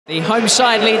The home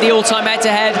side lead the all-time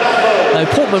head-to-head, though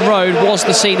Portman Road was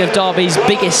the scene of Derby's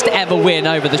biggest ever win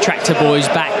over the Tractor Boys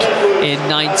back in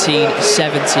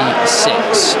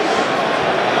 1976.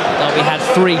 Derby had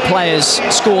 3 players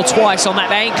score twice on that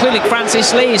day, including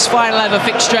Francis Lee, his final ever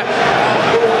fixture.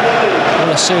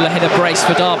 Olasula hit a brace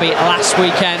for Derby last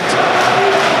weekend.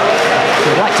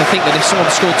 We'd like to think that if someone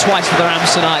scored twice for the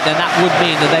Rams tonight, then that would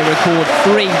mean that they record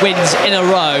 3 wins in a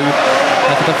row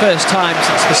for the first time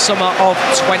since the summer of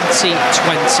 2020.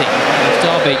 If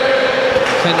Derby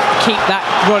can keep that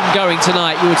run going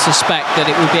tonight, you would suspect that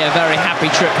it would be a very happy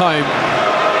trip home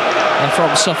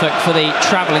from Suffolk for the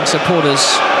travelling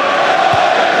supporters.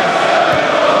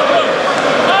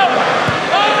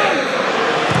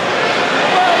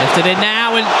 Lifted in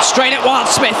now and straight at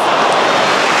Wildsmith.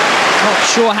 Not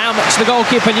sure how much the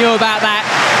goalkeeper knew about that.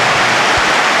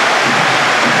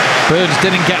 Burns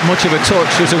didn't get much of a touch.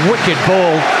 It was a wicked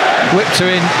ball. Whipped her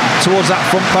in towards that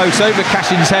front post, over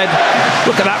Cashin's head.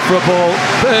 Look at that for a ball.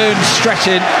 Burns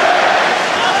stretching.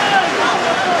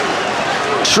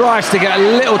 Tries to get a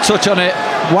little touch on it.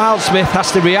 Wildsmith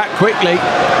has to react quickly.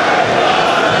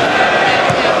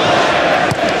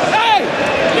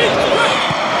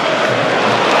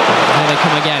 Here they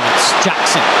come again. It's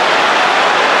Jackson.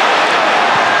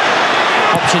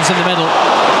 Options in the middle.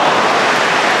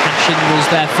 Cashin was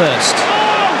there first.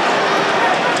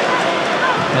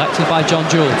 Collected by John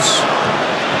Jules.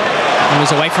 He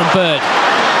was away from Bird.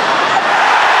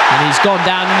 And he's gone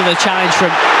down into the challenge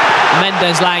from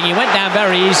Mendez-Laing. He went down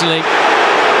very easily.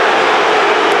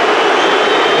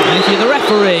 And if you're the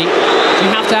referee, you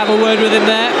have to have a word with him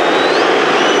there.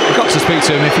 You've got to speak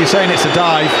to him if you're saying it's a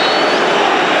dive.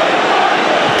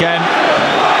 Again.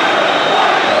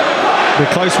 The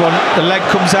close one, the leg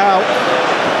comes out.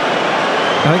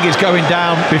 I think it's going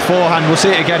down beforehand. We'll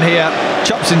see it again here.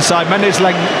 Chops inside.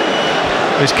 Mendez-Laing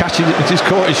is catching, just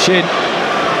caught his shin.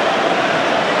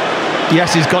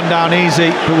 Yes, he's gone down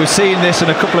easy, but we're seeing this on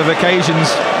a couple of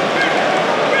occasions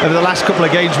over the last couple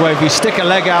of games where if you stick a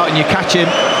leg out and you catch him,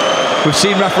 we've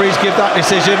seen referees give that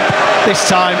decision. This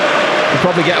time, we'll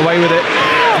probably get away with it.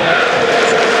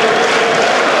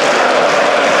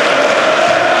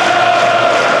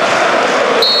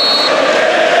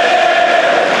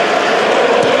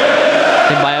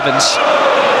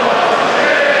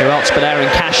 Who else but Aaron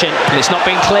Cashin, but it's not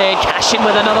been cleared. Cashin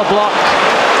with another block.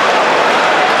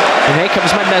 And here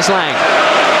comes Mendez-Laing.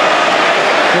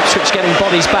 Ipswich getting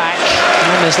bodies back.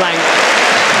 Mendez-Laing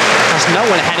has no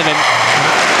one ahead of him.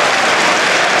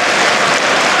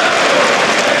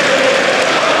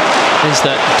 There's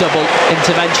the double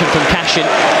intervention from Cashin.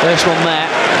 First one there,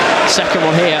 second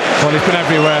one here. Well, he's been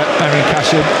everywhere, Aaron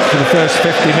Cashin, for the first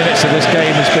 50 minutes of this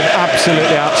game. Has been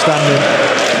absolutely outstanding.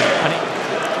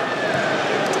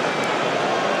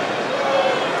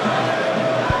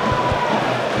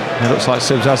 It looks like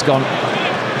Sibbs has gone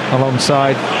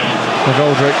alongside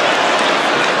McGoldrick.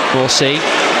 We'll see.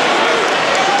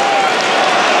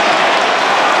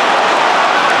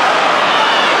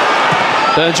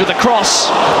 Burns with a cross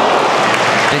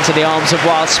into the arms of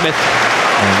Wildsmith.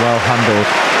 Well handled.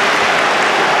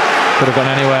 Could have gone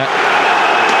anywhere.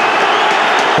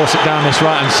 Force it down this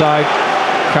right hand side.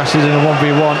 Cashin in a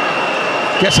 1v1.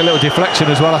 Gets a little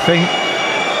deflection as well, I think,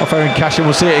 off Aaron Cashin.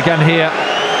 We'll see it again here.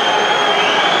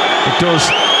 It does,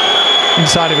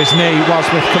 inside of his knee.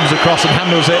 Wildsmith comes across and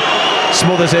handles it,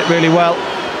 smothers it really well.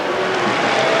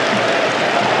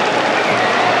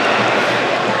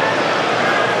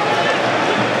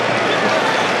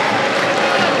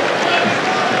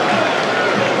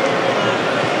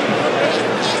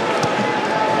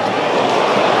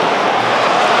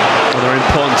 Another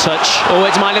important touch. Oh,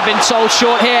 it might have been sold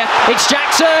short here. It's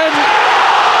Jackson.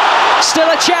 Still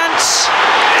a chance.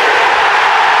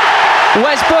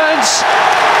 Wes Burns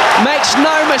makes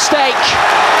no mistake,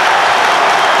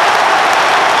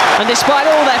 and despite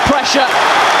all their pressure,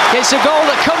 it's a goal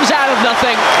that comes out of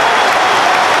nothing,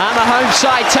 and the home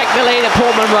side take the lead at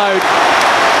Portman Road.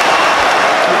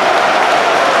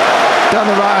 Down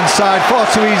the right hand side, far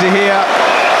too easy here.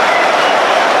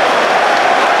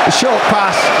 The short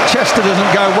pass, Chester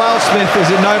doesn't go. Wildsmith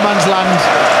is in no man's land.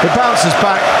 It bounces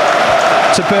back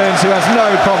to Burns, who has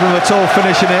no problem at all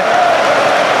finishing it.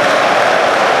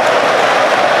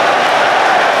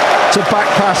 To back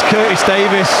pass, Curtis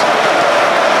Davis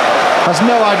has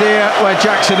no idea where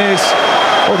Jackson is,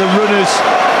 or the runners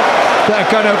that are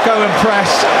going to go and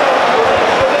press.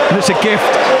 And it's a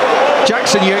gift.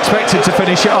 Jackson, you expected to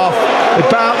finish it off. It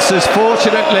bounces,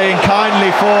 fortunately and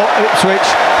kindly for Ipswich,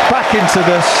 back into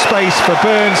the space for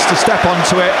Burns to step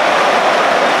onto it.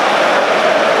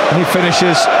 And he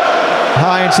finishes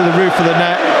high into the roof of the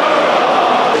net.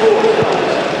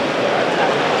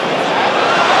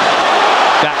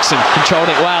 Jackson controlled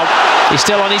it well. He's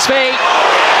still on his feet.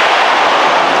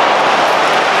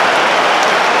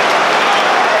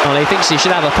 Well, he thinks he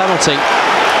should have a penalty.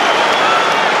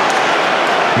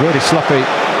 Really sloppy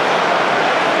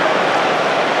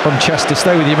from Chester.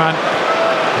 Stay with your man.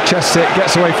 Chester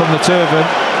gets away from the turban.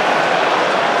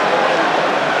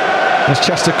 As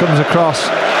Chester comes across,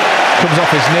 comes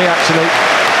off his knee actually,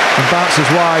 and bounces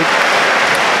wide.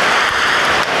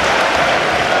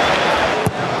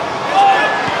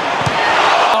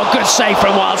 Oh, good save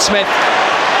from Wildsmith.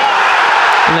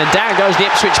 And then down goes the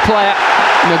Ipswich player.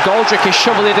 McGoldrick has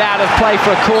shoveled it out of play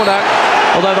for a corner,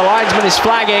 although the linesman is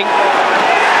flagging.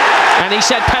 And he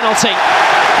said penalty.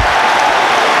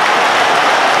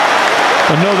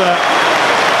 Another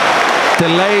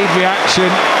delayed reaction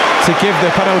to give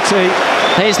the penalty.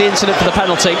 Here's the incident for the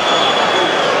penalty.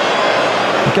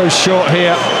 He goes short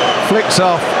here, flicks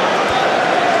off.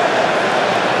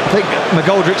 I think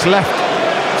McGoldrick's left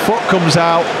foot comes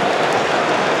out.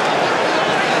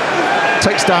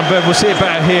 Takes down Burn. We'll see it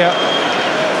better here.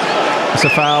 It's a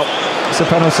foul. It's a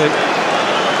penalty.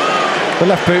 The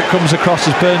left boot comes across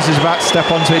as Burns is about to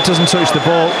step onto it. Doesn't touch the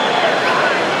ball.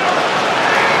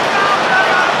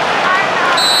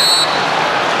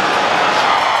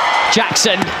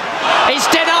 Jackson is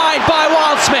denied by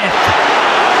Wildsmith.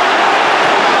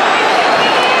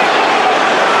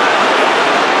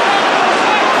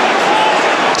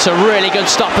 It's a really good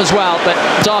stop as well, but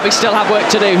Derby still have work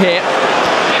to do here.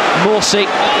 Morsey.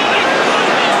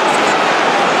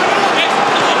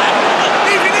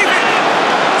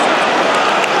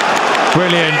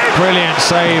 Brilliant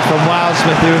save from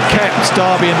Wildsmith, who kept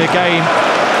Derby in the game.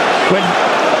 Went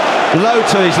low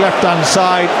to his left-hand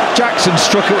side. Jackson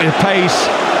struck it with pace.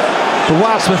 But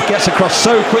Wildsmith gets across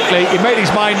so quickly. He made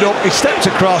his mind up. He stepped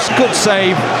across. Good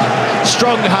save.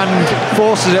 Strong hand.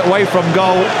 Forces it away from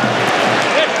goal.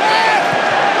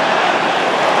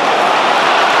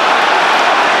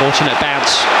 Fortunate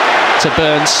bounce to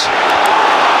Burns.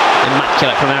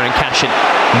 Immaculate from Aaron Cashin.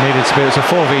 Needed to be. It was a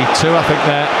 4v2, I think,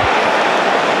 there.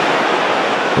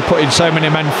 We're putting so many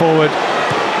men forward.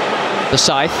 The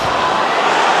scythe.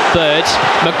 Bird.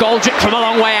 McGoldrick from a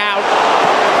long way out.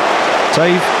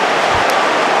 Save.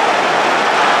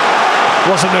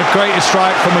 Wasn't the greatest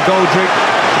strike from McGoldrick.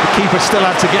 The keeper still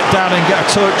had to get down and get a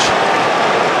touch.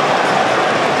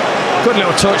 Good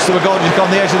little touch to McGoldrick on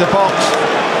the edge of the box.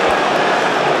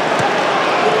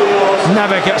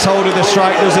 Never gets hold of the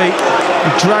strike, does he?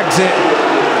 He drags it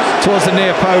towards the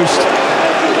near post.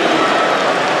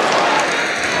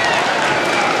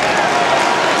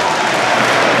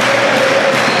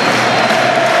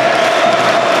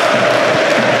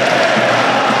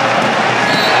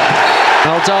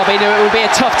 Well, Derby knew it would be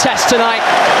a tough test tonight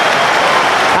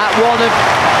at one of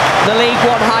the League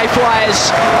One high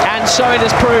flyers, and so it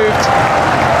has proved.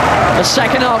 The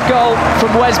second half goal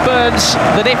from Wes Burns,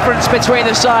 the difference between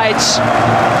the sides.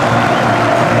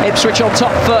 Ipswich on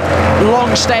top for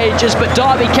long stages, but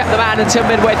Derby kept them out until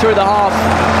midway through the half.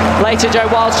 Later, Joe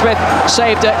Wildsmith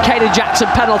saved a Caden Jackson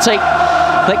penalty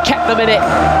that kept them in it.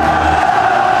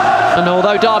 And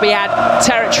although Derby had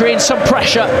territory and some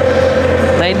pressure,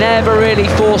 they never really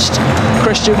forced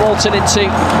Christian Walton into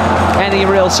any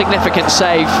real significant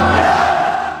save.